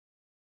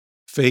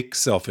Fake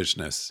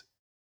selfishness.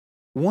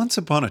 Once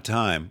upon a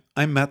time,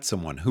 I met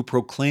someone who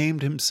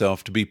proclaimed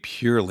himself to be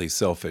purely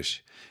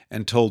selfish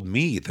and told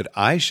me that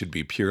I should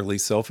be purely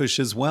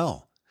selfish as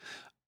well.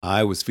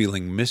 I was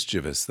feeling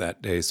mischievous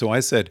that day, so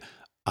I said,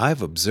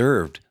 I've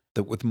observed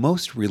that with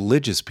most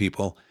religious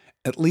people,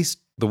 at least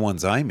the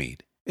ones I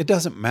meet, it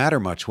doesn't matter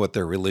much what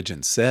their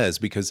religion says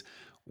because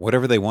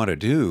whatever they want to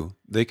do,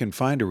 they can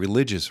find a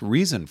religious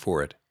reason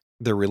for it.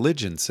 Their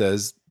religion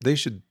says they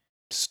should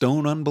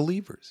stone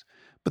unbelievers,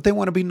 but they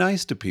want to be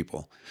nice to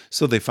people,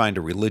 so they find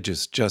a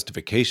religious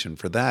justification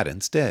for that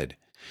instead.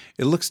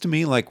 It looks to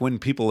me like when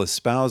people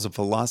espouse a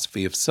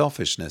philosophy of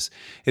selfishness,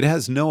 it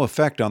has no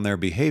effect on their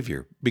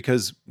behavior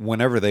because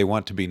whenever they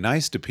want to be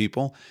nice to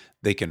people,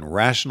 they can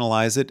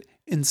rationalize it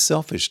in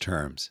selfish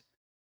terms.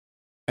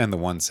 And the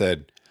one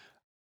said,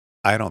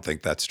 I don't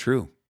think that's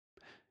true.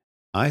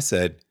 I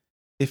said,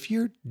 if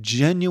you're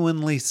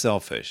genuinely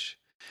selfish,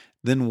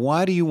 then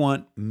why do you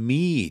want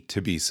me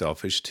to be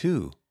selfish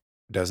too?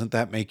 Doesn't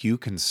that make you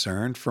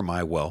concerned for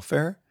my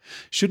welfare?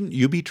 Shouldn't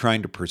you be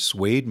trying to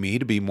persuade me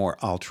to be more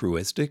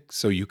altruistic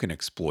so you can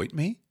exploit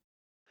me?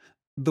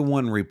 The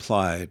one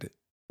replied,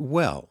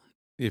 well,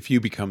 if you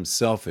become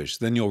selfish,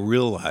 then you'll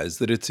realize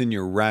that it's in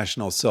your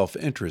rational self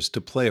interest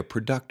to play a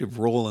productive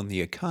role in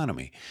the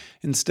economy,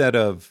 instead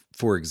of,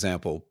 for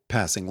example,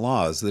 passing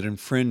laws that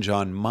infringe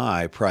on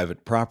my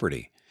private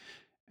property.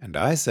 And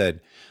I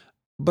said,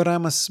 but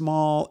I'm a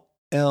small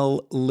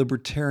L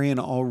libertarian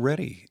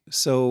already,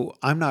 so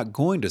I'm not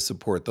going to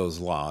support those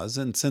laws.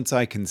 And since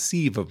I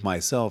conceive of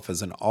myself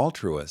as an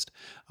altruist,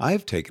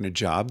 I've taken a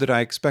job that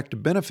I expect to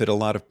benefit a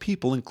lot of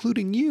people,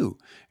 including you,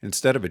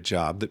 instead of a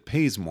job that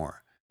pays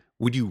more.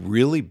 Would you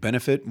really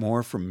benefit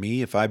more from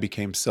me if I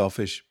became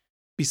selfish?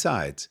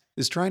 Besides,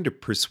 is trying to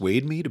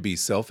persuade me to be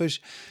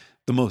selfish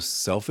the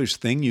most selfish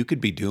thing you could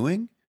be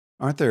doing?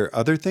 Aren't there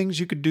other things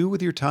you could do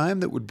with your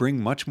time that would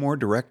bring much more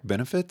direct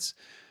benefits?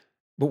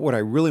 But what I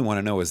really want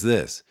to know is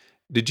this.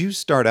 Did you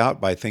start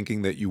out by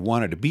thinking that you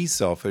wanted to be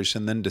selfish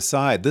and then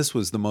decide this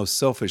was the most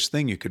selfish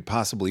thing you could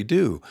possibly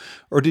do?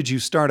 Or did you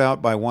start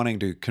out by wanting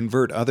to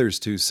convert others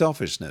to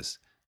selfishness,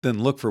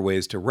 then look for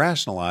ways to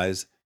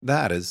rationalize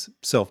that as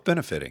self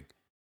benefiting?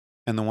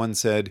 And the one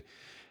said,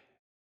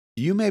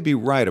 you may be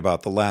right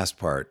about the last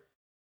part.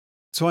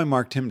 So I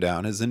marked him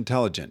down as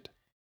intelligent.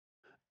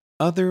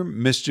 Other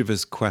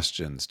mischievous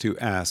questions to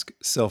ask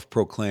self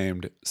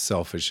proclaimed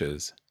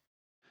selfishes.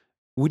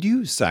 Would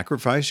you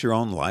sacrifice your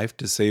own life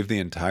to save the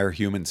entire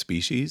human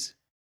species?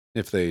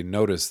 If they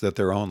notice that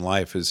their own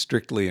life is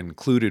strictly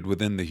included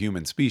within the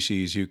human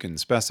species, you can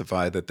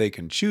specify that they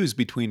can choose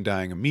between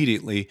dying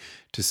immediately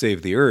to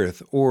save the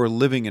Earth or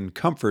living in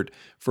comfort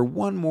for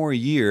one more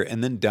year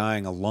and then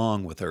dying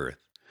along with Earth.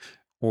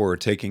 Or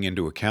taking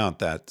into account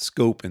that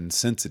scope and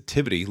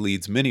sensitivity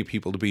leads many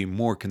people to be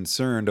more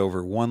concerned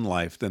over one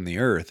life than the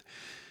Earth.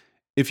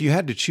 If you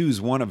had to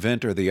choose one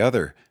event or the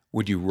other,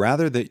 would you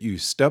rather that you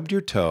stubbed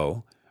your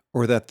toe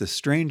or that the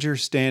stranger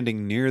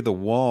standing near the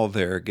wall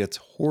there gets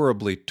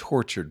horribly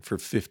tortured for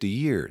 50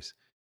 years?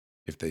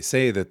 If they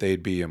say that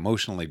they'd be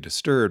emotionally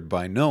disturbed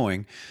by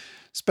knowing,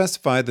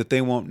 specify that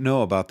they won't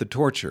know about the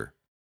torture.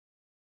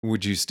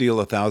 Would you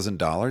steal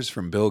 $1,000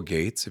 from Bill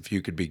Gates if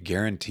you could be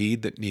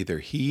guaranteed that neither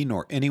he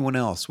nor anyone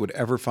else would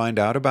ever find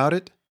out about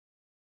it?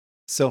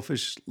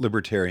 Selfish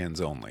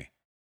libertarians only.